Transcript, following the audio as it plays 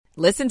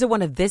Listen to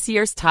one of this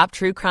year's top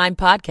true crime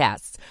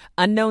podcasts.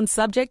 Unknown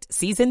Subject,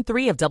 Season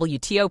 3 of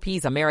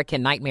WTOP's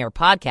American Nightmare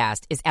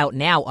podcast is out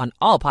now on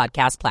all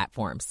podcast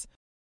platforms.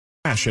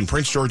 In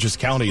Prince George's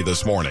County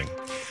this morning,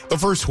 the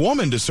first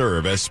woman to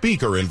serve as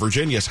Speaker in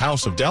Virginia's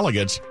House of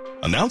Delegates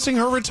announcing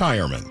her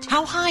retirement.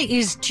 How high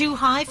is too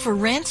high for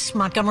rents?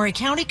 Montgomery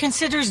County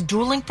considers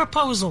dueling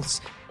proposals.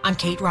 I'm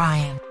Kate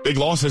Ryan. Big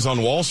losses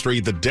on Wall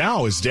Street. The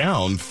Dow is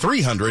down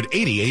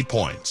 388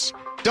 points.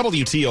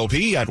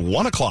 WTOP at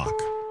 1 o'clock.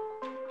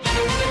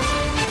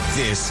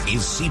 This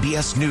is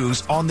CBS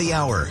News on the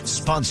Hour,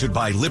 sponsored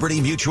by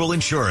Liberty Mutual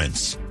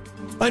Insurance.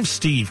 I'm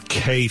Steve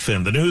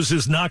Kathan. The news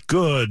is not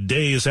good.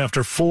 Days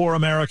after 4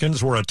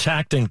 Americans were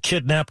attacked and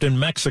kidnapped in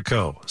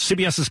Mexico.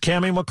 CBS's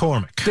Cammie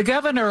McCormick. The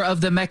governor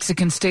of the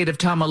Mexican state of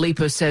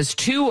Tamaulipas says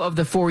 2 of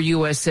the 4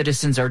 U.S.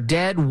 citizens are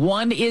dead,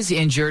 1 is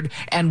injured,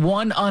 and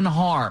 1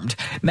 unharmed.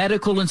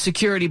 Medical and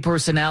security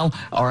personnel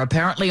are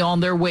apparently on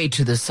their way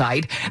to the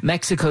site.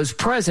 Mexico's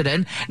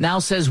president now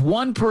says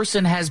 1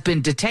 person has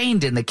been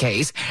detained in the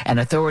case, and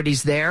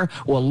authorities there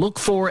will look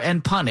for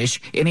and punish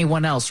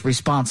anyone else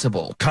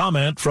responsible.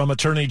 Comment from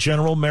Attorney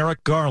General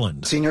Merrick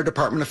Garland. Senior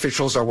department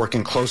officials are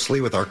working closely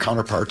with our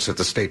counterparts at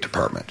the State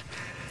Department.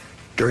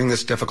 During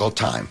this difficult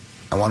time,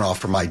 I want to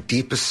offer my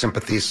deepest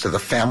sympathies to the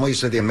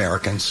families of the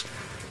Americans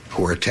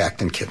who were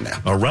attacked and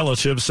kidnapped. A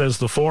relative says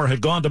the 4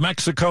 had gone to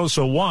Mexico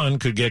so 1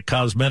 could get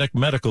cosmetic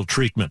medical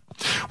treatment.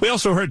 We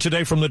also heard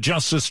today from the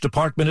Justice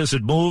Department as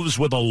it moves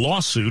with a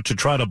lawsuit to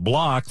try to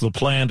block the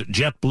planned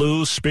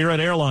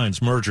JetBlue-Spirit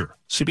Airlines merger.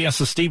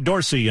 CBS's Steve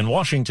Dorsey in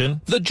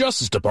Washington. The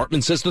Justice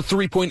Department says the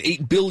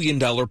 $3.8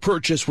 billion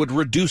purchase would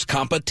reduce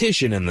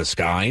competition in the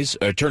skies.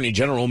 Attorney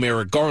General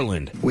Merrick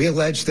Garland. We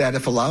allege that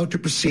if allowed to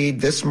proceed,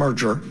 this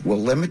merger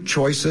will limit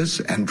choices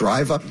and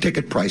drive up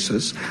ticket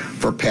prices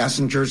for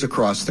passengers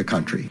across the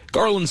country.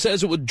 Garland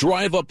says it would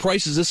drive up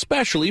prices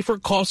especially for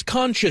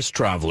cost-conscious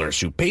travelers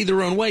who pay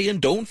their own way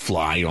and don't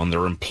fly on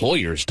their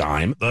employer's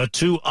dime. The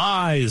 2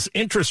 I's,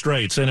 interest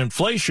rates and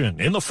inflation,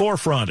 in the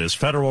forefront as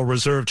Federal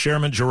Reserve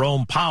Chairman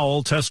Jerome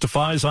Powell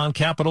testifies on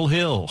Capitol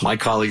Hill. My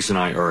colleagues and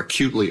I are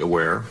acutely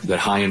aware that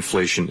high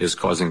inflation is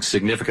causing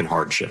significant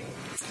hardship,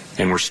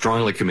 and we're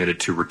strongly committed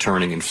to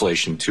returning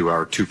inflation to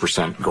our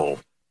 2% goal.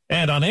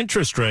 And on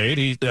interest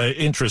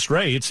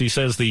rates, he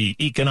says the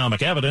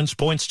economic evidence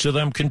points to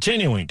them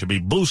continuing to be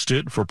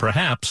boosted for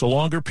perhaps a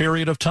longer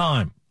period of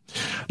time.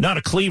 Now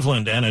to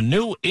Cleveland and a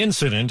new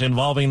incident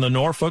involving the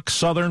Norfolk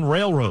Southern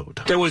Railroad.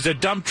 There was a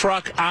dump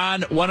truck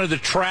on one of the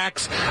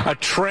tracks. A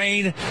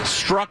train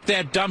struck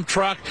that dump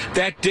truck.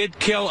 That did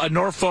kill a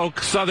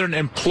Norfolk Southern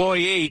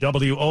employee.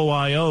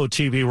 WOIO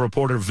TV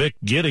reporter Vic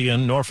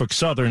Gideon. Norfolk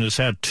Southern has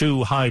had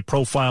 2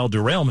 high-profile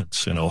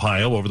derailments in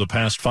Ohio over the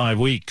past 5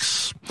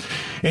 weeks.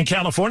 In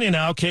California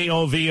now,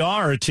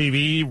 KOVR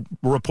TV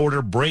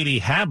reporter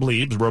Brady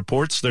Habley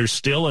reports there's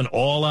still an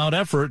all-out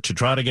effort to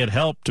try to get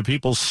help to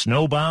people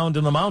snowbound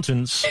in the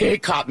mountains.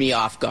 It caught me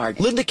off guard.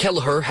 Linda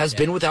Kelleher has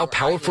been without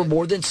power for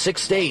more than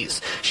 6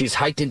 days. She's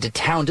hiked into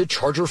town to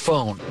charge her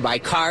phone. My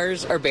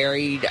cars are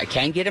buried. I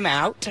can't get them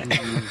out.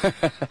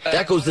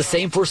 That goes the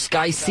same for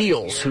Sky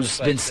Seals, who's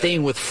been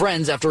staying with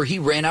friends after he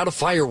ran out of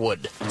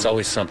firewood. It's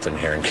always something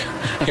here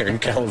in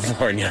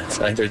California.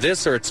 It's either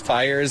this or it's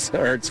fires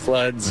or it's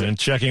floods. And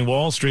checking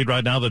Wall Street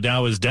right now, the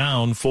Dow is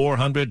down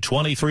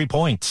 423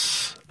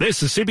 points.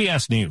 This is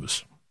CBS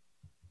News.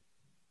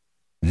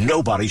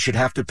 Nobody should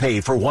have to pay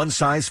for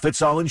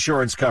one-size-fits-all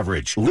insurance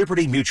coverage.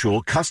 Liberty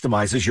Mutual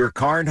customizes your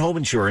car and home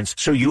insurance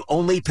so you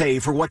only pay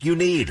for what you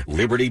need.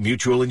 Liberty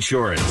Mutual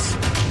Insurance.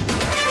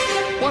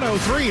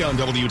 103 on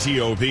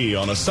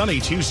WTOP on a sunny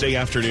Tuesday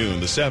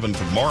afternoon, the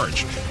 7th of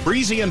March.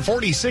 Breezy and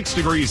 46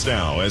 degrees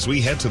now as we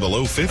head to the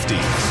low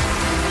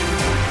 50s.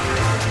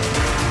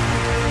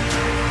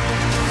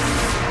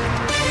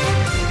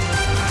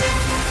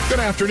 Good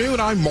afternoon,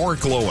 I'm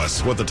Mark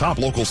Lewis with the top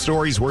local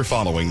stories we're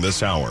following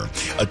this hour.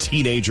 A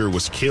teenager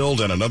was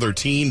killed and another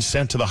teen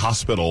sent to the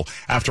hospital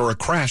after a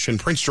crash in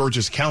Prince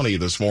George's County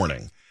this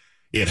morning.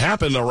 It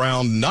happened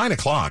around 9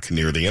 o'clock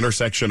near the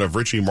intersection of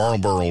Ritchie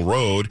Marlboro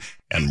Road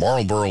and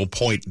Marlboro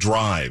Point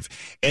Drive.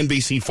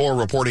 NBC4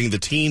 reporting the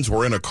teens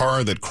were in a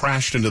car that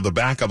crashed into the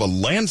back of a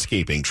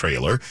landscaping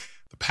trailer.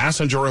 The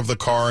passenger of the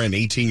car, an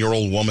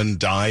 18-year-old woman,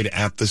 died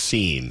at the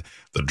scene.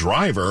 The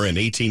driver, an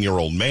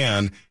 18-year-old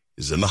man,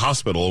 is in the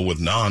hospital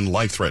with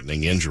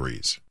non-life-threatening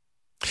injuries.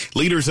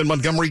 Leaders in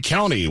Montgomery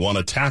County want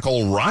to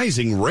tackle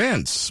rising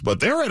rents, but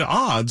they're at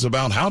odds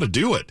about how to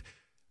do it.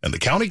 And the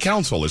county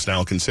council is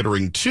now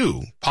considering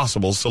 2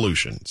 possible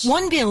solutions.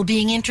 One bill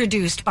being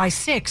introduced by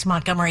 6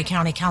 Montgomery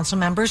County council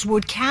members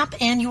would cap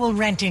annual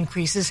rent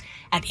increases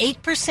at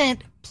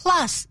 8%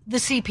 plus the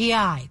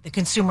CPI, the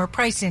Consumer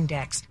Price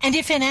Index. And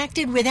if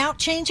enacted without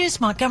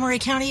changes, Montgomery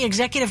County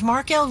Executive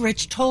Mark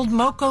Elrich told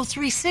Moco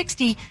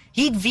 360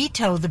 he'd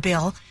veto the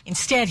bill.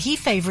 Instead, he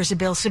favors a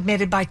bill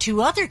submitted by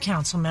 2 other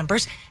council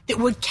members that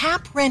would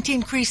cap rent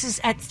increases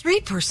at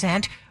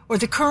 3%, or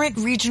the current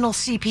regional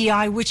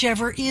CPI,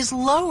 whichever is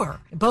lower.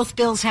 Both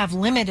bills have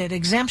limited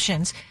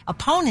exemptions.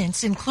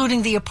 Opponents,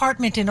 including the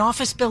Apartment and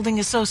Office Building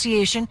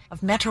Association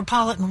of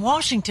Metropolitan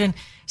Washington,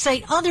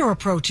 say other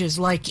approaches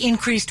like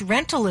increased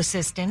rental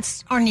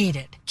assistance are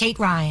needed. Kate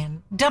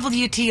Ryan,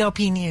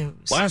 WTOP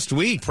News. Last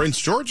week, Prince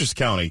George's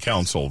County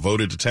Council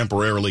voted to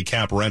temporarily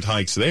cap rent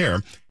hikes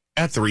there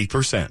at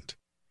 3%.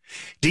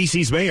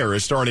 D.C.'s mayor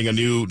is starting a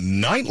new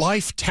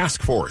nightlife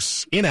task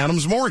force in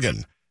Adams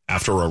Morgan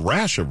after a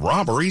rash of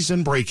robberies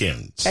and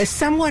break-ins. As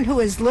someone who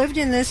has lived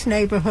in this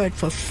neighborhood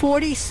for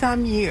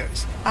 40-some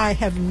years, I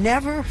have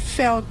never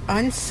felt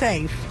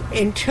unsafe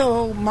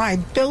until my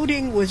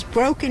building was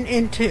broken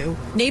into.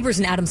 Neighbors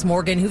in Adams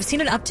Morgan who've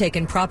seen an uptick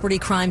in property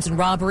crimes and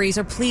robberies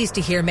are pleased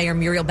to hear Mayor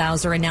Muriel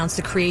Bowser announce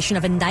the creation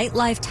of a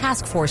nightlife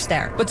task force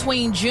there.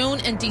 Between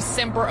June and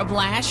December of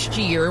last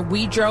year,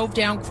 we drove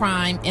down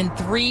crime in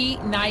 3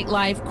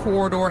 nightlife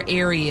corridor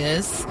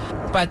areas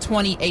by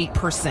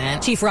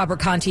 28%. Chief Robert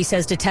Conti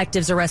says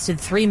detectives arrested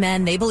 3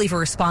 men they believe are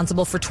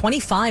responsible for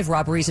 25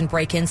 robberies and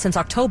break-ins since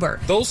October.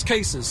 Those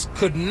cases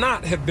could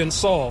not have been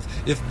solved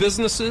if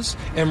businesses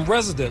and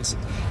residents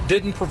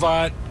didn't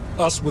provide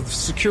us with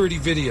security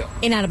video.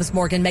 In Adams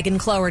Morgan, Megan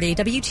Cloherty,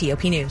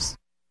 WTOP News.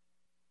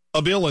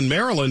 A bill in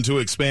Maryland to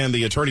expand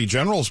the Attorney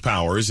General's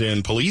powers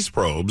in police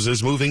probes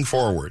is moving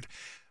forward.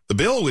 The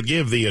bill would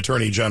give the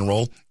Attorney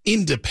General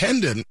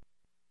independent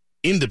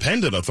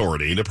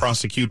authority to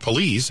prosecute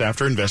police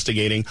after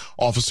investigating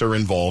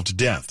officer-involved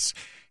deaths.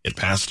 It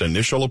passed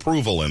initial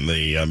approval in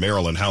the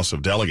Maryland House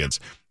of Delegates.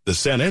 The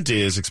Senate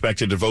is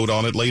expected to vote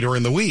on it later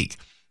in the week.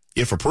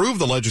 If approved,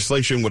 the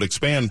legislation would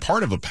expand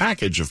part of a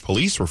package of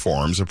police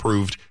reforms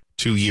approved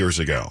 2 years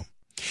ago.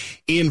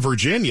 In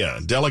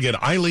Virginia, Delegate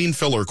Eileen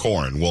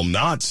Fillercorn will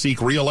not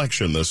seek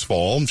re-election this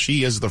fall.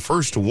 She is the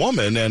first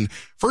woman and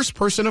first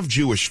person of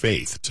Jewish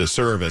faith to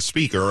serve as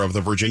Speaker of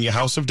the Virginia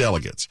House of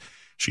Delegates.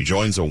 She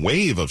joins a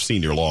wave of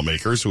senior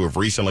lawmakers who have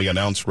recently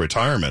announced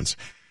retirements.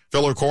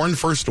 Fillercorn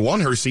first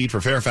won her seat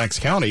for Fairfax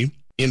County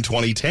in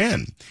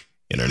 2010.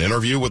 In an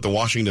interview with the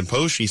Washington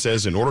Post, she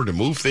says in order to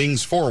move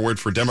things forward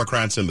for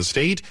Democrats in the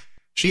state,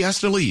 she has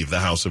to leave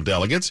the House of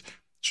Delegates.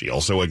 She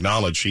also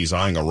acknowledged she's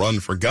eyeing a run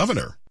for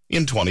governor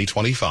in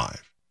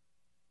 2025.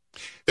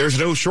 There's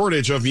no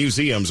shortage of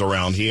museums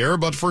around here,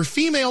 but for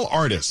female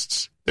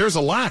artists, there's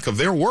a lack of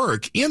their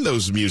work in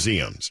those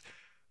museums.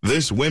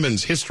 This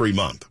Women's History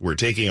Month, we're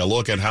taking a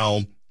look at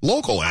how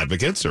local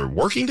advocates are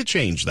working to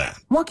change that.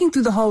 Walking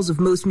through the halls of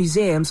most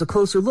museums, a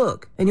closer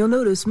look, and you'll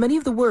notice many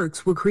of the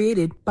works were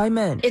created by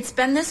men. It's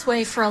been this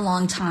way for a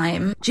long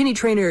time. Ginny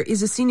Traynor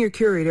is a senior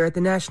curator at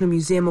the National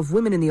Museum of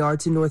Women in the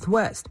Arts in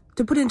Northwest.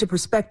 To put into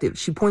perspective,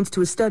 she points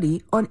to a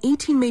study on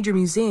 18 major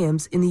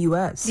museums in the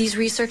U.S. These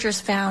researchers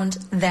found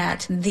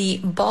that the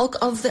bulk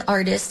of the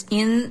artists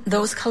in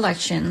those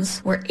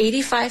collections were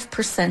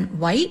 85%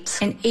 white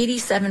and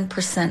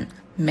 87%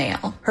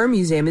 male. Her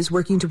museum is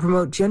working to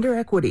promote gender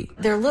equity.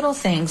 There are little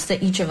things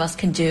that each of us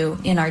can do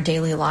in our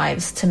daily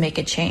lives to make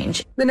a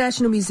change. The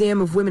National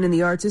Museum of Women in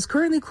the Arts is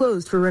currently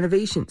closed for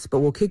renovations, but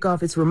will kick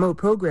off its remote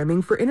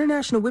programming for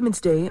International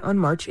Women's Day on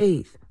March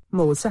 8th.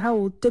 Melissa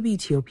Howell,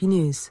 WTOP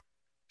News.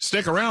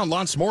 Stick around,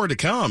 lots more to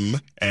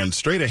come, and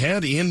straight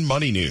ahead in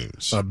Money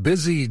News. A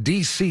busy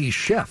D.C.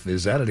 chef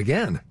is at it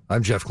again.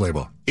 I'm Jeff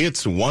Clable.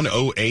 It's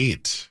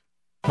 1:08.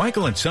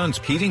 Michael & Son's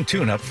heating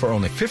tune-up for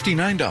only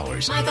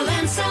 $59.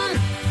 Michael & Son.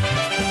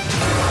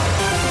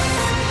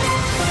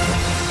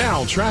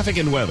 Now, traffic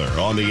and weather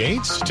on the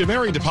 8s to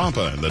Mary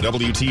DePompa in the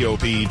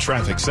WTOP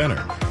Traffic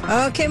Center.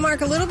 Okay,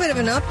 Mark, a little bit of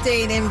an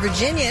update in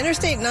Virginia.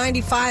 Interstate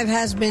 95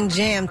 has been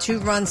jammed to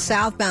run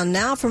southbound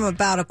now from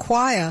about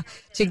Aquia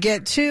to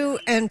get to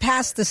and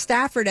past the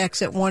Stafford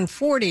exit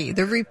 140.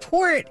 The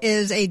report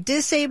is a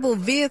disabled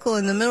vehicle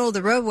in the middle of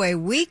the roadway.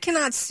 We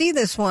cannot see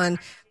this one,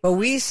 but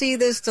we see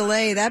this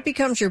delay. That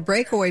becomes your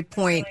breakaway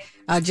point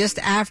just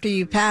after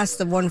you pass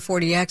the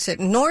 140 exit.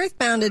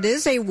 Northbound, it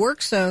is a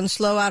work zone,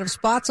 slow out of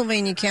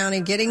Spotsylvania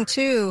County, getting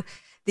to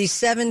the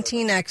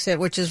 17 exit,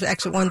 which is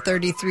exit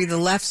 133, the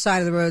left side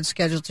of the road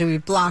scheduled to be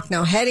blocked.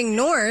 Now, heading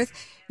north,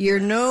 you're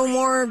no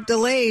more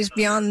delays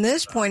beyond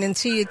this point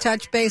until you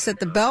touch base at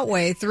the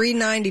Beltway,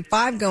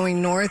 395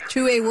 going north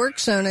to a work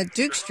zone at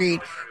Duke Street,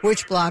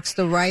 which blocks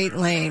the right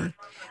lane.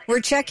 We're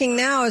checking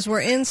now as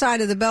we're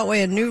inside of the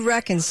Beltway, a new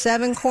wreck in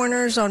 7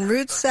 Corners on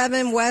Route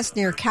 7 West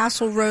near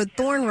Castle Road,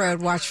 Thorn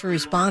Road. Watch for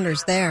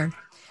responders there.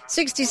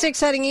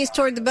 66 heading east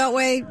toward the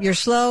Beltway. You're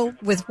slow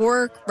with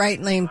work,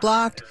 right lane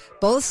blocked.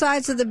 Both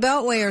sides of the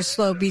Beltway are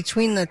slow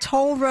between the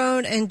Toll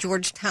Road and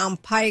Georgetown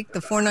Pike.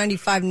 The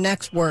 495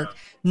 next work.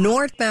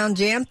 Northbound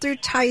jammed through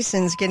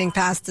Tyson's getting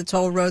past the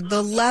Toll Road.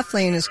 The left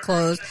lane is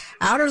closed.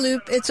 Outer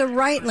loop, it's a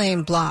right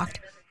lane blocked.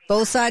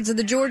 Both sides of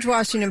the George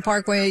Washington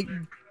Parkway,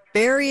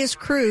 various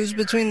crews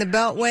between the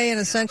Beltway and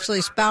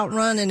essentially Spout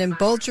Run, and in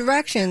both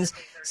directions,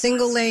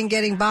 single lane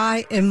getting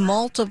by in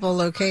multiple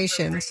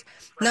locations.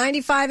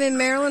 95 in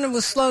Maryland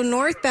was slow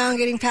northbound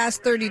getting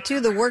past 32.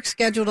 The work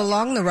scheduled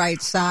along the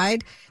right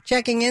side.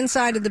 Checking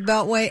inside of the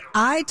Beltway,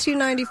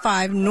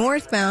 I-295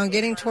 northbound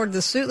getting toward the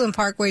Suitland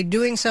Parkway,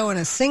 doing so in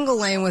a single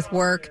lane with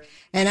work.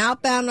 And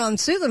outbound on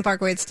Suitland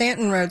Parkway at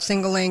Stanton Road,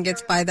 single lane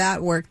gets by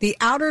that work. The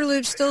outer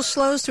loop still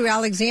slows through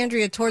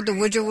Alexandria toward the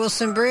Woodrow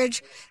Wilson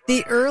Bridge.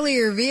 The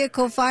earlier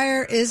vehicle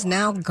fire is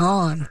now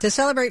gone. To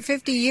celebrate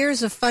 50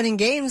 years of fun and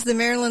games, the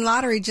Maryland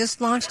Lottery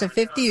just launched a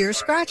 50-year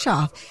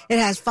scratch-off. It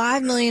has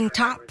 5 million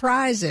top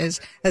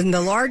prizes and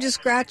the largest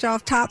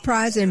scratch-off top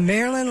prize in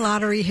Maryland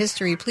Lottery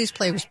history. Please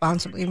play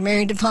responsibly.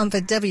 Mary DePompa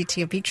at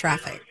WTOP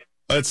Traffic.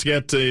 Let's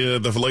get the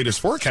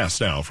latest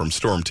forecast now from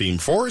Storm Team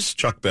 4's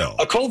Chuck Bell.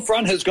 A cold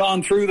front has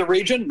gone through the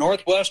region.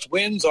 Northwest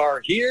winds are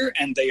here,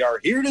 and they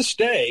are here to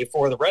stay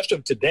for the rest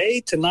of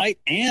today, tonight,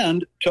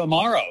 and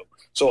tomorrow.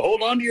 So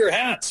hold on to your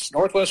hats.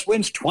 Northwest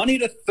winds 20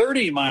 to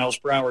 30 miles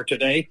per hour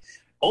today,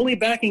 only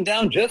backing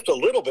down just a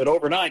little bit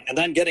overnight and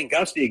then getting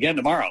gusty again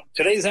tomorrow.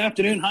 Today's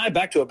afternoon high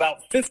back to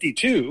about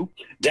 52,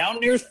 down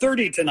near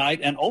 30 tonight,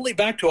 and only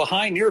back to a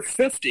high near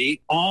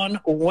 50 on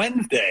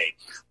Wednesday.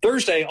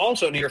 Thursday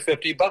also near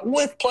 50, but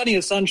with plenty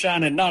of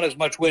sunshine and not as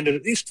much wind, to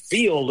at least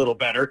feel a little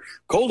better.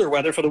 Colder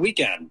weather for the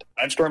weekend.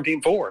 I'm Storm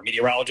Team 4,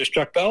 meteorologist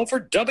Chuck Bell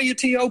for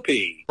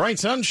WTOP. Bright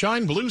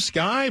sunshine, blue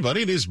sky, but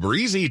it is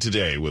breezy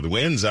today with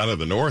winds out of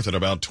the north at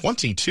about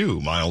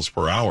 22 miles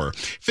per hour.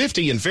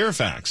 50 in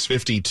Fairfax,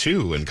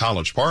 52 in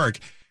College Park,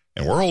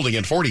 and we're holding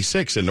at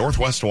 46 in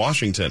Northwest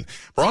Washington.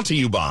 Brought to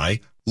you by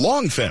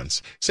Long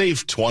Fence.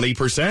 Save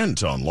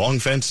 20% on Long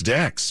Fence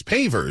decks,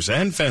 pavers,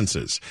 and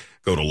fences.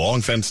 Go to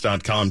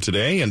longfence.com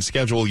today and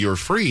schedule your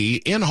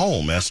free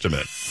in-home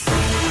estimate.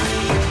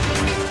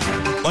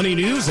 Money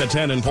news at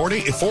 10 and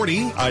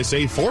 40. I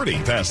say 40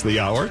 past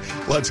the hour.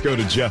 Let's go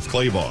to Jeff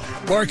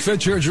Clabaugh. Mark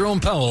Fed Chair Jerome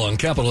Powell on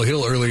Capitol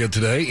Hill earlier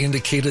today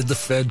indicated the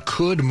Fed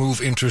could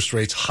move interest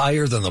rates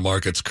higher than the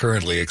markets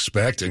currently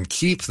expect and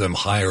keep them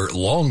higher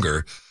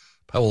longer.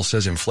 Powell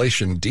says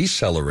inflation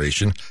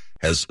deceleration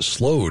has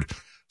slowed.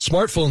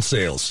 Smartphone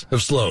sales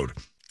have slowed.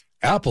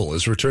 Apple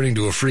is returning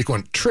to a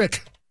frequent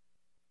trick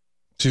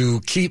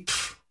to keep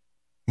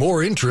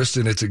more interest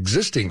in its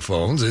existing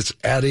phones. It's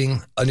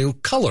adding a new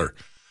color.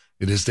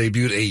 It has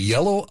debuted a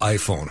yellow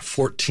iPhone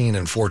 14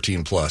 and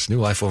 14 Plus. New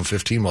iPhone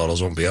 15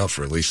 models won't be out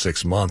for at least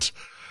 6 months.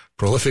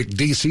 Prolific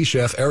D.C.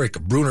 chef Eric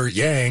Bruner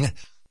Yang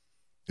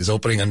is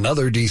opening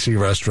another D.C.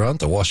 restaurant.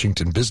 The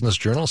Washington Business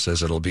Journal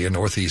says it'll be in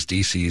Northeast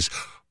D.C.'s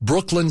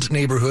Brookland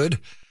neighborhood.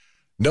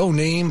 No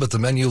name, but the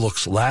menu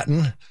looks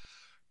Latin.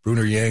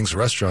 Bruner Yang's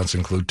restaurants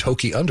include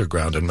Toki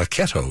Underground and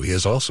Maquetto. He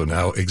is also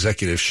now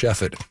executive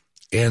chef at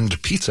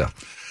End Pizza.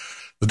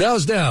 The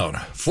Dow's down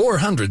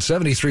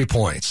 473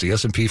 points. The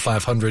S&P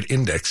 500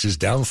 index is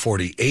down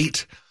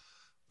 48.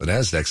 The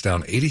Nasdaq's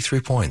down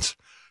 83 points.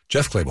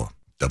 Jeff Clabaugh,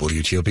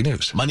 WTOP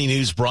News. Money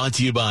News brought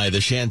to you by the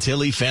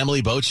Chantilly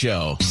Family Boat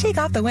Show. Shake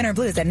off the winter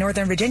blues at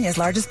Northern Virginia's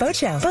largest boat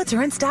show. Boats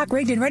are in stock,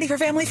 rigged, and ready for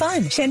family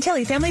fun.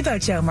 Chantilly Family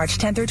Boat Show, March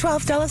 10th through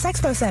 12th, Dulles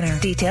Expo Center.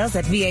 Details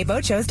at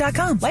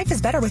vaboatshows.com. Life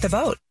is better with a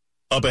boat.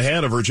 Up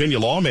ahead, a Virginia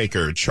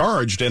lawmaker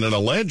charged in an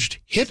alleged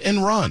hit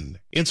and run.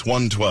 It's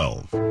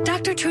 1:12.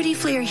 Dr. Trudy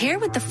Fleer here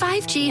with the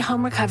 5G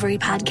Home Recovery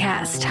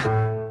Podcast.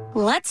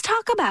 Let's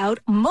talk about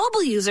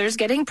mobile users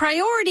getting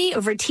priority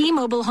over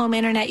T-Mobile home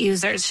internet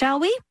users, shall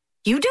we?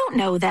 You don't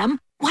know them.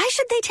 Why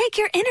should they take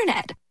your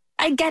internet?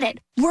 I get it.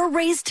 We're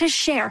raised to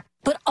share,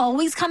 but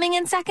always coming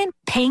in second,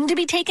 paying to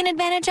be taken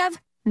advantage of?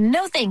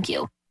 No, thank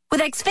you.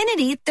 With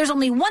Xfinity, there's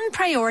only one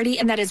priority,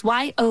 and that is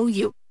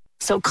YOU.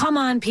 So come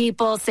on,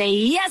 people, say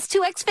yes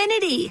to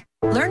Xfinity.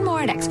 Learn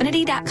more at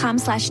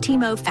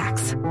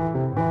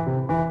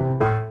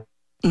xfinity.com/TMOFax.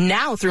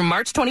 Now through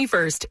March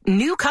 21st,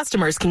 new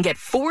customers can get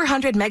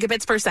 400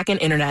 megabits per second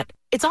internet.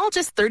 It's all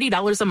just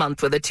 $30 a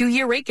month with a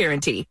 2-year rate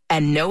guarantee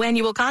and no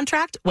annual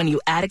contract when you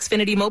add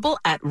Xfinity Mobile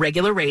at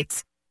regular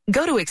rates.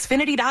 Go to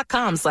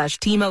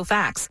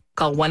xfinity.com/TMOFax,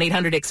 call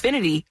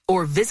 1-800-XFINITY,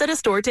 or visit a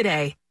store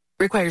today.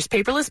 Requires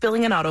paperless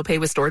billing and autopay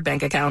with stored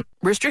bank account.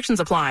 Restrictions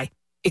apply.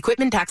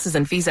 Equipment taxes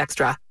and fees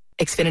extra.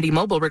 Xfinity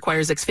Mobile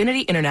requires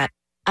Xfinity Internet.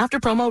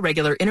 After promo,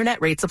 regular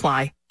internet rates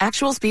apply.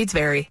 Actual speeds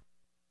vary.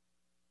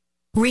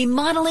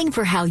 Remodeling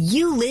for how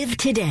you live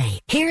today.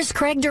 Here's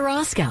Craig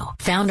DeRosco,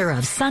 founder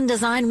of Sun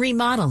Design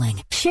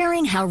Remodeling,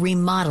 sharing how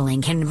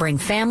remodeling can bring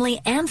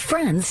family and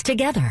friends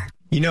together.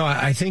 You know,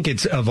 I think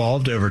it's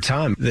evolved over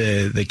time.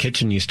 The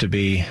kitchen used to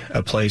be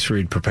a place where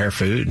you'd prepare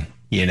food.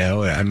 You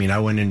know, I mean, I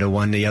went into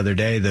one the other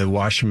day. The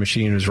washing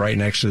machine was right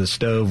next to the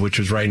stove, which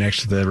was right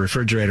next to the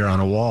refrigerator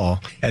on a wall,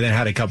 and then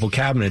had a couple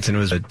cabinets, and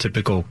it was a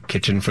typical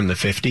kitchen from the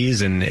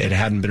 50s, and it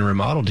hadn't been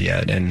remodeled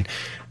yet. And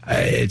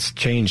it's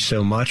changed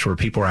so much where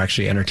people are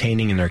actually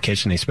entertaining in their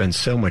kitchen. They spend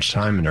so much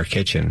time in their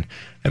kitchen.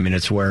 I mean,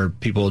 it's where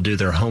people do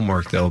their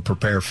homework. They'll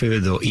prepare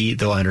food, they'll eat,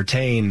 they'll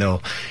entertain,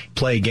 they'll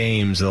play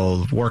games,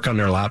 they'll work on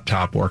their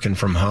laptop working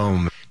from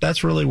home.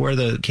 that's really where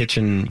the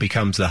kitchen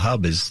becomes the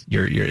hub. Is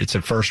it's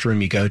a first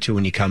room you go to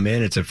when you come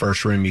in. It's a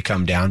first room you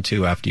come down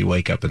to after you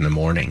wake up in the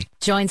morning.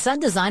 Join Sun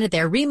Design at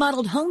their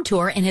remodeled home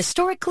tour in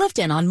historic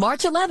Clifton on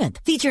March 11th,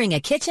 featuring a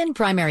kitchen,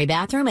 primary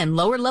bathroom, and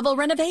lower-level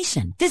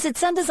renovation. Visit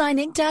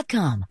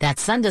sundesigninc.com.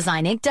 That's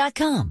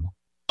sundesigninc.com.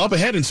 Up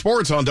ahead in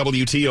sports on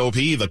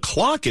WTOP, the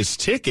clock is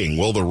ticking.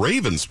 Will the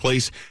Ravens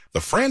place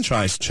the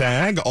franchise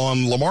tag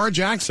on Lamar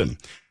Jackson?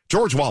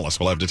 George Wallace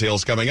will have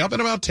details coming up in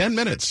about 10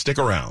 minutes. Stick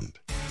around.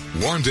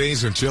 Warm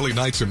days and chilly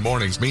nights and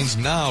mornings means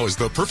now is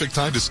the perfect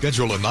time to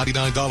schedule a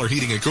 $99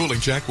 heating and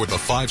cooling check with the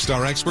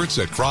 5-star experts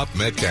at Crop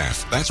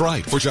Metcalf. That's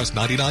right. For just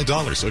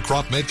 $99, a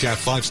Crop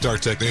Metcalf 5-star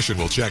technician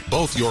will check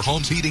both your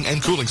home's heating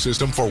and cooling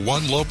system for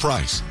one low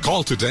price.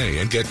 Call today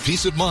and get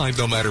peace of mind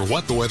no matter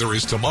what the weather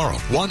is tomorrow.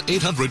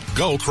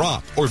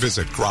 1-800-GO-CROP or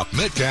visit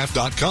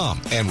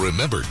cropmetcalf.com. And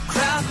remember,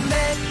 Crop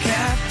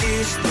Metcalf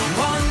is the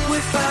one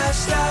with 5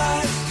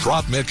 stars.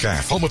 Crop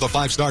Metcalf, home of the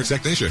 5-star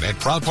technician and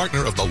proud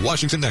partner of the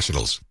Washington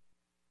Nationals.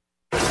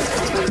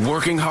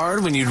 Working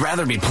hard when you'd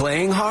rather be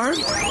playing hard?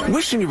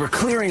 Wishing you were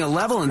clearing a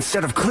level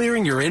instead of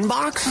clearing your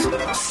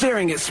inbox?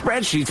 Staring at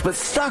spreadsheets but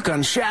stuck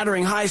on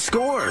shattering high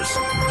scores?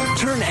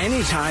 Turn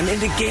any time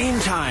into game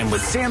time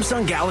with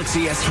Samsung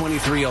Galaxy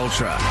S23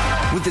 Ultra.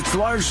 With its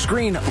large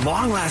screen,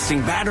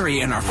 long-lasting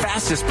battery, and our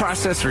fastest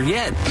processor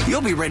yet,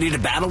 you'll be ready to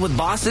battle with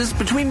bosses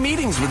between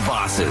meetings with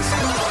bosses.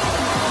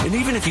 And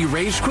even if you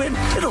rage quit,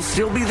 it'll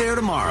still be there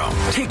tomorrow.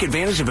 Take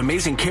advantage of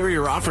amazing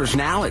carrier offers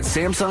now at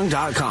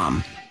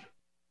Samsung.com.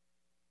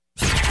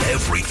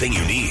 Everything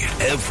you need,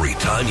 every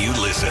time you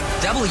listen.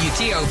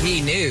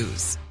 WTOP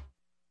News.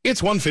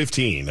 It's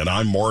 1:15, and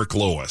I'm Mark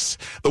Lewis.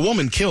 The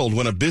woman killed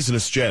when a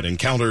business jet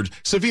encountered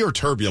severe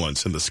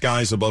turbulence in the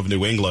skies above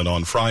New England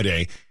on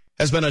Friday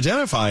has been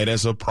identified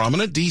as a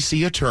prominent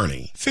D.C.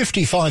 attorney.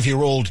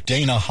 55-year-old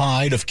Dana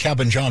Hyde of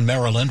Cabin John,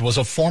 Maryland, was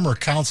a former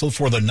counsel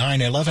for the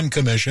 9/11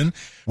 Commission,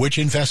 which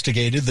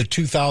investigated the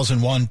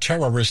 2001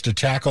 terrorist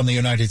attack on the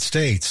United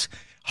States.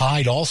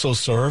 Hyde also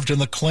served in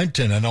the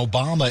Clinton and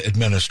Obama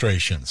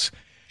administrations.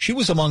 She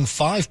was among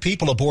 5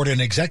 people aboard an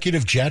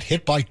executive jet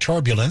hit by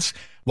turbulence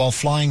while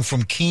flying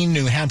from Keene,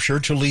 New Hampshire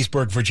to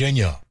Leesburg,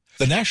 Virginia.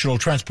 The National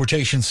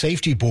Transportation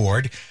Safety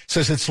Board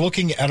says it's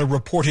looking at a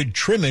reported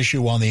trim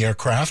issue on the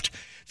aircraft,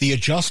 the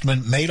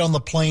adjustment made on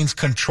the plane's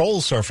control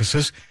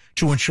surfaces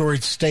to ensure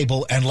it's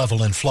stable and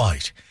level in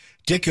flight.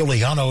 Dick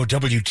Iuliano,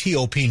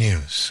 WTOP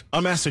News.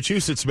 A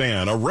Massachusetts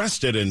man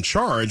arrested and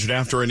charged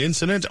after an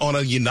incident on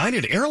a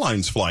United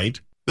Airlines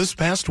flight this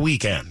past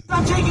weekend.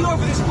 I'm taking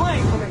over this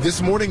plane.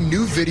 This morning,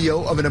 new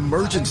video of an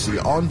emergency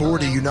on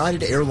board a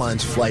United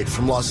Airlines flight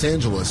from Los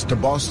Angeles to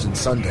Boston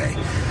Sunday.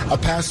 A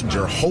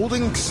passenger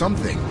holding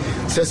something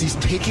says he's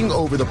taking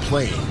over the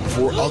plane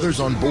before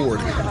others on board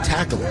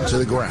tackle him to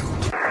the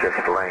ground.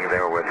 Just laying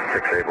there with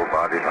 6 able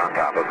bodies on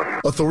top of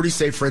him. Authorities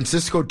say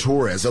Francisco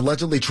Torres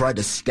allegedly tried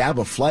to stab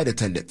a flight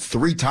attendant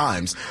 3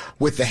 times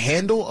with the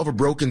handle of a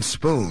broken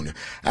spoon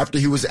after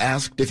he was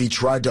asked if he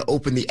tried to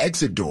open the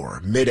exit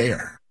door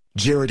midair.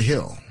 Jared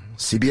Hill,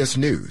 CBS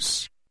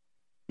News.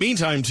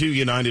 Meantime, 2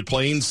 United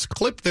planes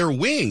clipped their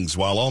wings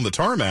while on the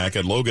tarmac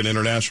at Logan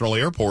International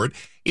Airport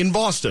in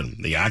Boston.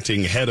 The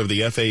acting head of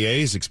the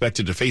FAA is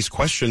expected to face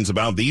questions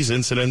about these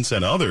incidents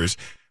and others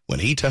when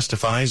he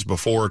testifies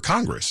before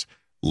Congress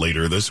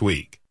later this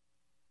week.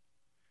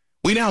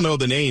 We now know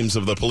the names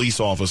of the police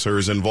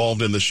officers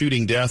involved in the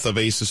shooting death of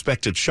a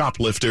suspected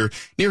shoplifter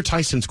near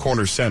Tyson's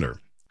Corner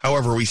Center.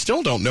 However, we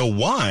still don't know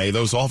why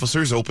those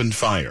officers opened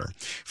fire.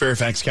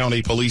 Fairfax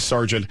County Police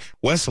Sergeant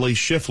Wesley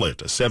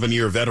Shiflett, a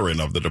 7-year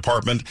veteran of the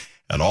department,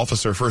 and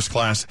Officer First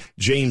Class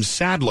James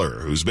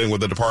Sadler, who's been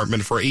with the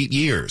department for 8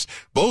 years.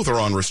 Both are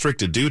on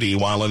restricted duty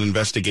while an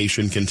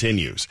investigation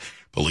continues.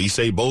 Police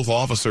say both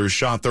officers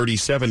shot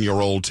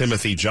 37-year-old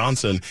Timothy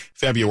Johnson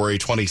February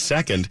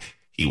 22nd.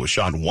 He was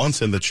shot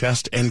once in the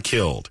chest and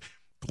killed.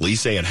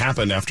 Police say it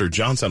happened after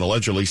Johnson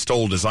allegedly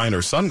stole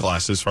designer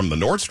sunglasses from the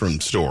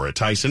Nordstrom store at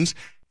Tyson's,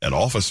 and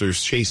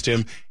officers chased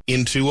him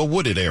into a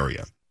wooded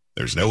area.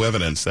 There's no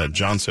evidence that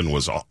Johnson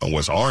was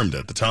armed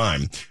at the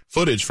time.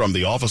 Footage from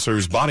the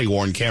officers'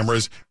 body-worn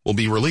cameras will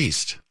be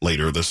released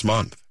later this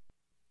month.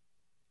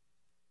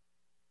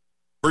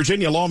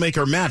 Virginia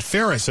lawmaker Matt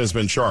Ferris has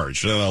been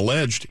charged in an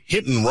alleged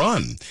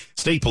hit-and-run.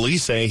 State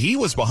police say he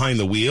was behind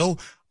the wheel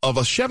of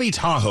a Chevy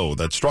Tahoe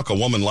that struck a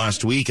woman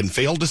last week and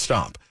failed to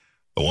stop.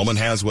 The woman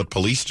has what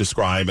police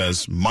describe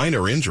as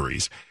minor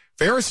injuries.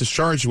 Ferris is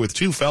charged with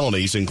 2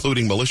 felonies,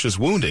 including malicious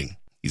wounding.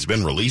 He's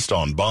been released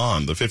on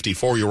bond. The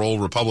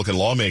 54-year-old Republican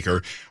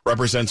lawmaker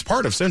represents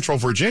part of Central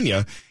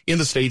Virginia in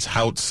the state's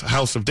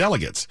House of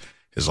Delegates.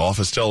 His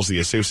office tells the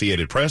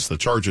Associated Press the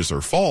charges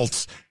are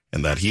false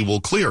and that he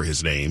will clear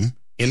his name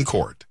in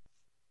court.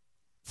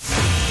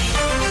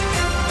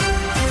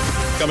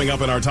 Coming up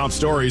in our top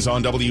stories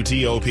on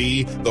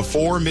WTOP, the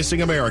 4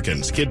 missing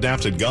Americans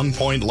kidnapped at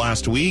gunpoint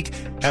last week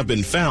have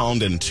been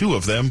found, and 2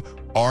 of them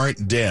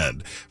aren't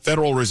dead.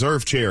 Federal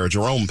Reserve Chair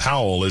Jerome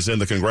Powell is in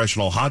the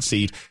congressional hot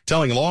seat,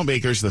 telling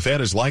lawmakers the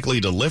Fed is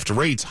likely to lift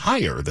rates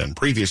higher than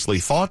previously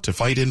thought to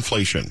fight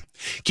inflation.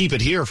 Keep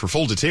it here for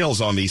full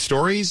details on these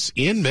stories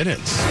in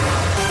minutes.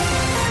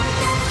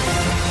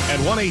 At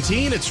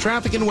 1:18, it's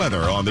traffic and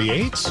weather on the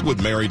 8s with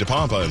Mary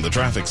DePompa in the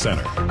traffic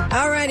center.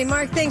 All righty,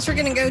 Mark, thanks. We're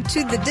going to go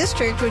to the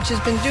district, which has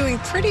been doing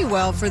pretty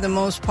well for the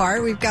most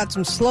part. We've got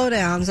some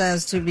slowdowns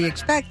as to be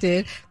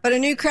expected, but a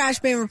new crash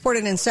being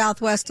reported in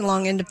Southwest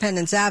along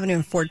Independence Avenue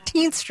and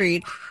 14th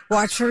Street.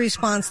 Watch for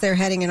response there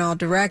heading in all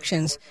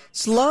directions.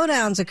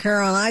 Slowdowns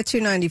occur on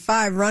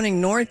I-295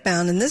 running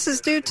northbound, and this is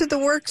due to the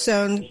work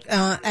zone.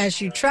 As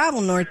you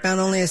travel northbound,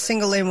 only a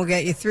single lane will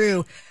get you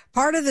through.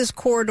 Part of this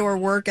corridor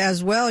work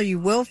as well, you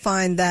will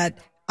find that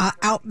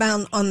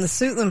outbound on the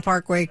Suitland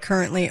Parkway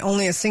currently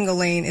only a single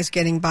lane is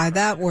getting by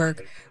that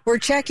work. We're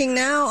checking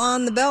now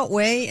on the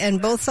Beltway, and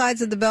both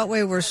sides of the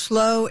Beltway were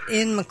slow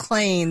in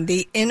McLean.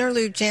 The inner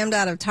loop jammed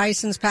out of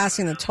Tyson's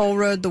passing the toll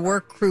road. The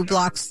work crew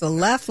blocks the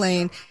left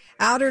lane.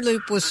 Outer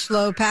loop was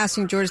slow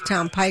passing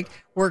Georgetown Pike.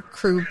 Work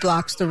crew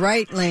blocks the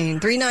right lane.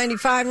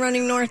 395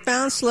 running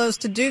northbound slows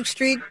to Duke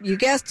Street. You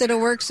guessed it, a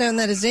work zone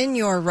that is in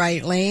your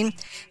right lane.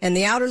 And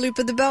the outer loop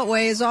of the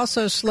Beltway is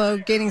also slow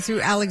getting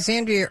through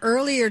Alexandria.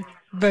 Earlier,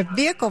 the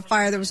vehicle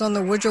fire that was on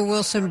the Woodrow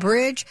Wilson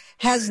Bridge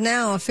has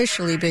now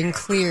officially been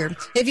cleared.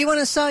 If you want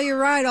to sell your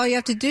ride, all you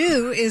have to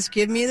do is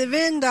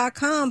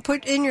GiveMeTheVIN.com.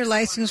 Put in your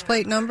license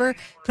plate number,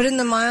 put in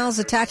the miles,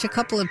 attach a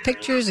couple of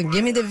pictures, and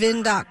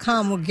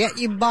GiveMeTheVIN.com will get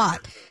you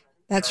bought.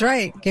 That's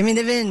right.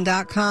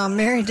 GiveMeTheVIN.com.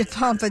 Mary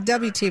DePompa,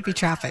 WTOP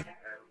Traffic.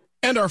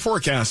 And our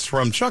forecast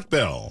from Chuck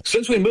Bell.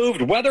 Since we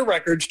moved weather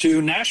records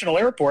to National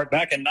Airport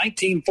back in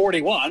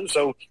 1941,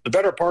 so the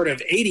better part of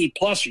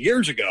 80-plus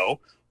years ago,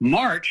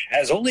 March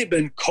has only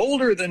been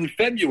colder than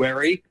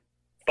February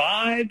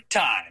 5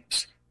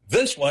 times.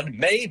 This one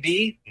may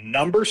be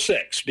number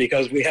 6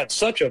 because we had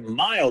such a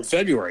mild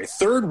February,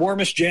 third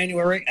warmest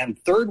January and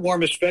third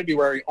warmest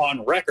February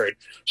on record.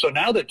 So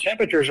now that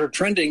temperatures are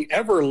trending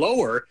ever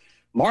lower,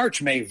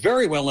 March may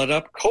very well end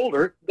up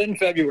colder than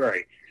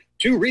February.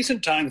 2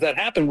 recent times that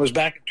happened was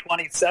back in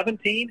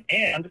 2017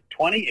 and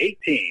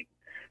 2018.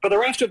 For the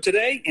rest of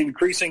today,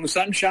 increasing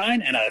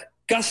sunshine and a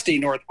gusty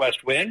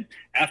northwest wind.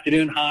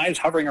 Afternoon highs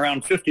hovering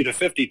around 50 to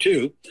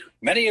 52.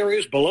 Many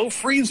areas below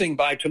freezing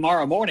by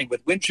tomorrow morning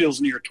with wind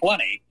chills near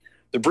 20.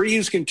 The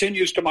breeze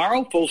continues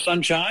tomorrow, full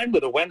sunshine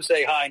with a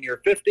Wednesday high near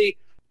 50.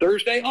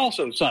 Thursday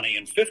also sunny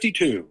and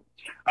 52.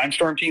 I'm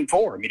Storm Team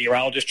 4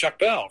 meteorologist Chuck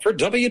Bell for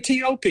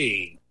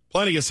WTOP.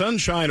 Plenty of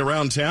sunshine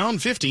around town.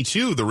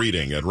 52 the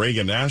reading at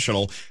Reagan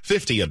National,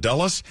 50 at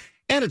Dulles,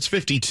 and it's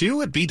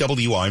 52 at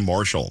BWI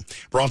Marshall.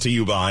 Brought to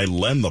you by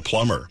Len the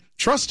Plumber.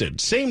 Trusted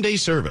same-day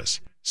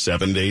service,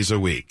 7 days a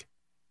week.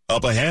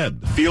 Up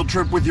ahead. Field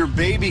trip with your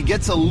baby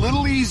gets a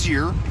little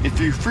easier if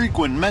you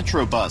frequent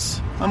Metrobus.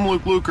 I'm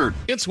Luke Lukert.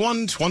 It's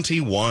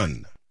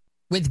 1:21.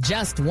 With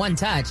just one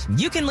touch,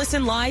 you can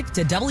listen live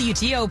to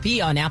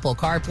WTOP on Apple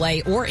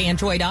CarPlay or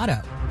Android Auto.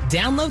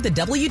 Download the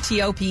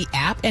WTOP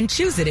app and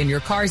choose it in your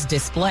car's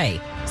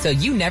display so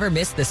you never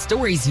miss the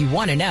stories you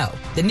want to know,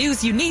 the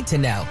news you need to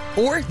know,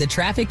 or the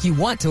traffic you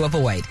want to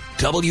avoid.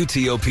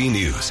 WTOP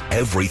News.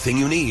 Everything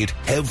you need,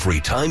 every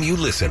time you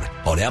listen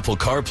on Apple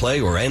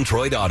CarPlay or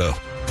Android Auto.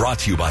 Brought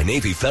to you by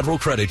Navy Federal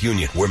Credit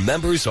Union, where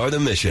members are the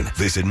mission.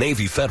 Visit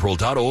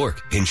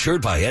NavyFederal.org.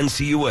 Insured by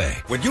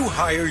NCUA. When you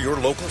hire your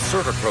local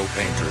CertaPro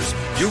painters,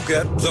 you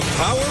get the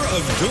power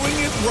of doing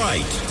it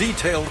right.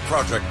 Detailed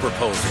project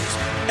proposals,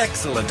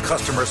 excellent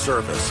customer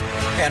service,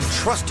 and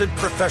trusted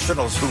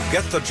professionals who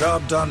get the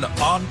job done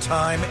on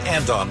time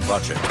and on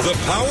budget. The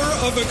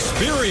power of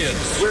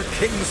experience. We're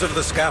kings of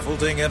the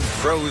scaffolding and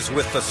pros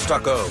with the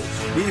stucco.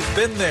 We've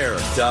been there,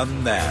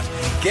 done that.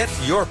 Get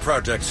your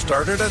project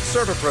started at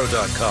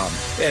CertaPro.com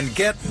and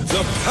get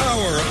the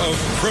power of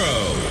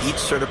pro. Each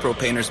CertaPro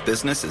painter's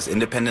business is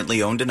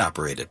independently owned and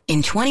operated.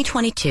 In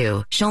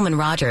 2022, Shulman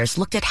Rogers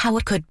looked at how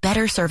it could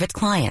better serve its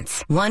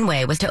clients. One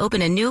way was to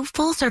open a new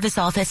full-service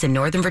office in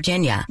Northern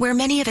Virginia, where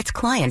many of its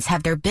clients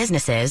have their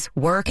businesses,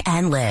 work,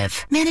 and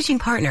live. Managing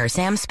partner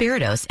Sam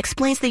Spiritos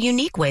explains the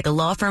unique way the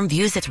law firm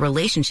views its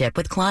relationship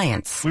with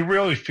clients. We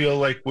really feel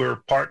like we're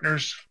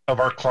partners of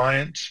our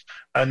clients,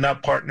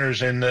 not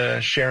partners in the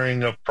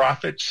sharing of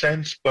profit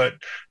sense, but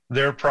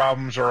their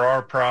problems are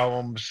our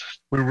problems.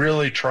 We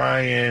really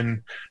try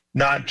and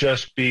not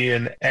just be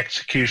an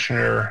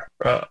executioner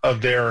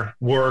of their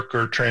work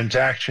or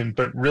transaction,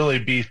 but really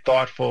be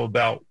thoughtful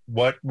about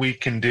what we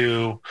can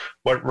do,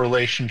 what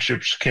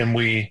relationships can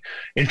we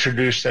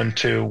introduce them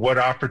to, what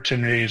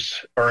opportunities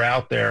are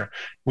out there.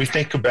 We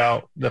think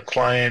about the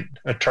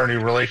client-attorney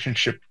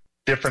relationship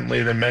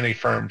differently than many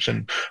firms,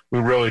 and we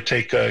really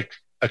take a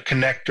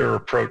connector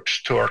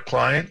approach to our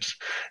clients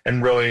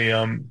and really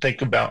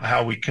think about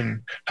how we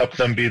can help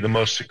them be the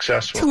most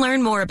successful. To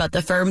learn more about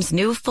the firm's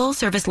new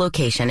full-service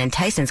location in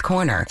Tyson's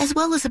Corner, as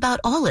well as about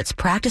all its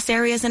practice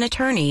areas and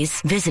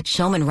attorneys, visit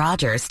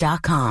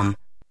ShulmanRogers.com.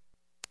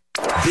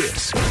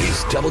 This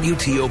is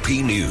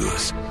WTOP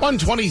News.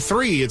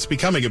 123, it's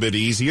becoming a bit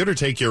easier to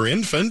take your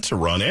infant to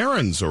run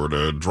errands or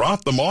to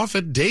drop them off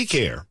at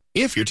daycare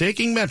if you're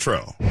taking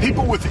Metro.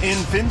 People with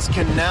infants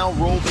can now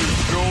roll their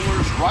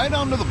strollers right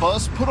onto the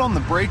bus, put on the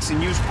brakes,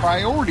 and use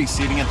priority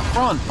seating at the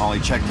front. Molly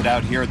checked it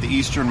out here at the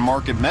Eastern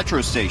Market Metro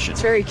Station.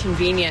 It's very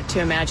convenient to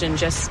imagine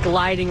just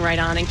gliding right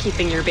on and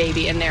keeping your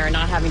baby in there and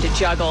not having to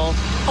juggle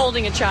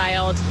holding a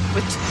child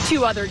with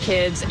two other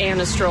kids and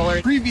a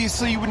stroller.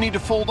 Previously, you would need to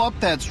fold up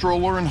that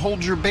stroller and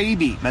hold your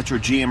baby. Metro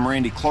GM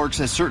Randy Clark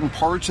says certain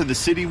parts of the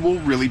city will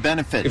really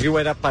benefit. If you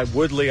went up by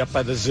Woodley, up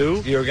by the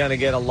zoo, you're going to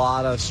get a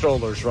lot of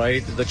strollers,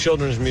 right? The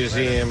Children's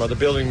Museum or the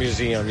Building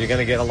Museum, you're going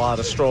to get a lot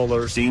of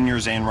strollers.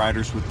 Seniors and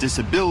riders with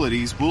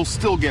disabilities will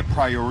still get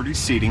priority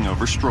seating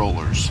over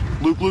strollers.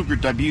 Luke Luker,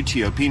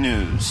 WTOP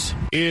News.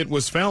 It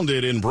was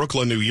founded in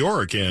Brooklyn, New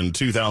York in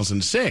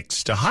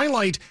 2006 to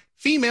highlight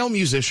female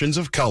musicians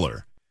of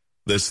color.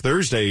 This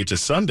Thursday to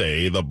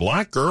Sunday, the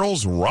Black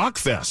Girls Rock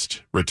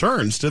Fest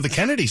returns to the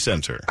Kennedy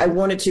Center. I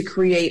wanted to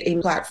create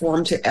a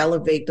platform to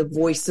elevate the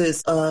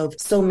voices of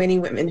so many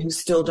women who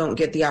still don't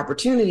get the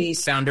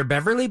opportunities. Founder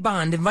Beverly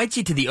Bond invites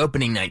you to the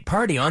opening night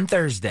party on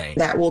Thursday.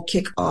 That will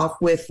kick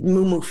off with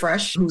Mumu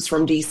Fresh, who's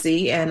from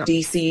D.C., and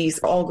D.C.'s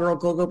all-girl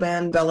go-go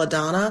band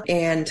Belladonna,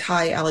 and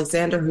Ty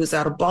Alexander, who's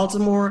out of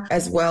Baltimore,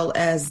 as well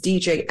as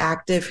DJ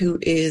Active, who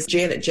is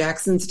Janet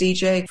Jackson's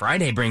DJ.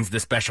 Friday brings the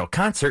special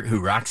concert Who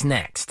Rocks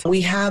Next.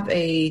 We have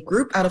a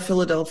group out of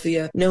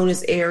Philadelphia known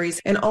as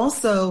Aries, and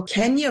also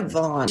Kenya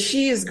Vaughn.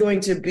 She is going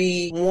to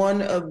be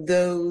one of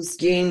those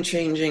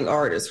game-changing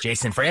artists.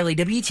 Jason Fraley,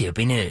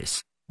 WTOP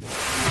News.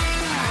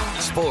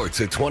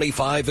 Sports at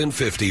 25 and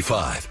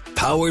 55.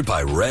 Powered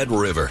by Red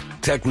River.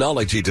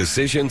 Technology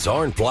decisions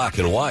aren't black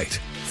and white.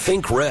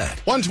 Think red.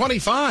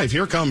 125.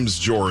 Here comes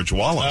George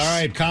Wallace. All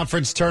right,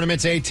 conference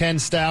tournaments A10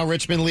 style.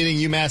 Richmond leading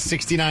UMass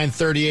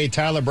 69-38.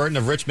 Tyler Burton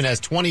of Richmond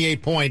has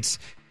 28 points.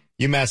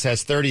 UMass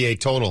has 38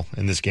 total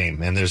in this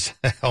game, and there's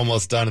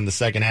almost done in the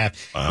second half.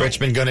 Wow.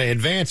 Richmond going to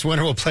advance.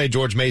 Winner will play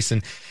George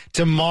Mason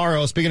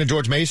tomorrow. Speaking of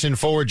George Mason,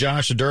 forward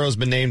Josh Aduro has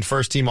been named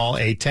first team All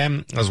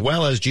A10, as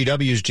well as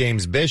GW's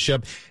James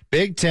Bishop.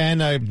 Big Ten,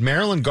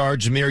 Maryland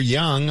guard Jameer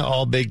Young,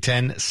 All Big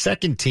Ten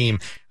second team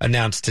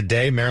announced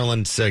today.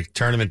 Maryland's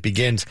tournament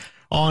begins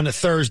on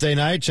Thursday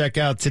night. Check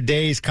out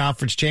today's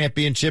conference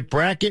championship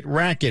bracket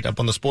racket up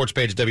on the sports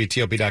page at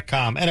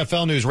WTOP.com.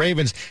 NFL news,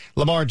 Ravens,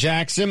 Lamar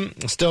Jackson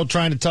still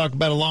trying to talk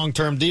about a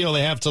long-term deal.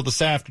 They have till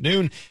this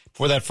afternoon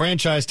before that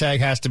franchise tag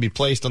has to be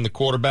placed on the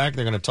quarterback.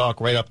 They're going to talk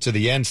right up to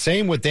the end.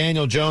 Same with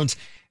Daniel Jones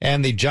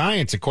and the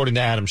Giants, according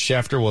to Adam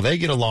Schefter. Will they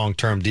get a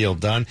long-term deal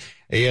done?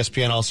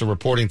 ESPN also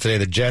reporting today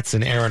the Jets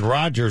and Aaron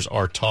Rodgers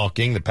are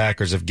talking. The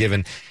Packers have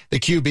given the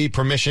QB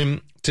permission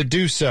to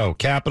do so.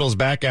 Capitals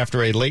back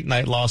after a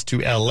late-night loss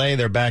to L.A.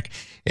 They're back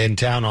in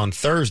town on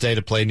Thursday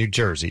to play New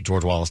Jersey.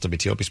 George Wallace,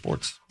 WTOP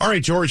Sports. All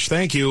right, George,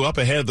 thank you. Up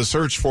ahead, the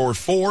search for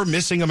 4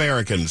 missing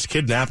Americans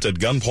kidnapped at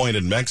gunpoint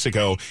in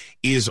Mexico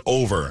is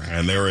over,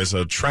 and there is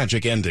a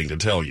tragic ending to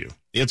tell you.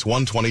 It's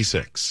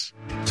 126.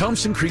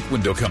 Thompson Creek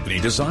Window Company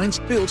designs,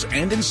 builds,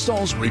 and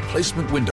installs replacement windows.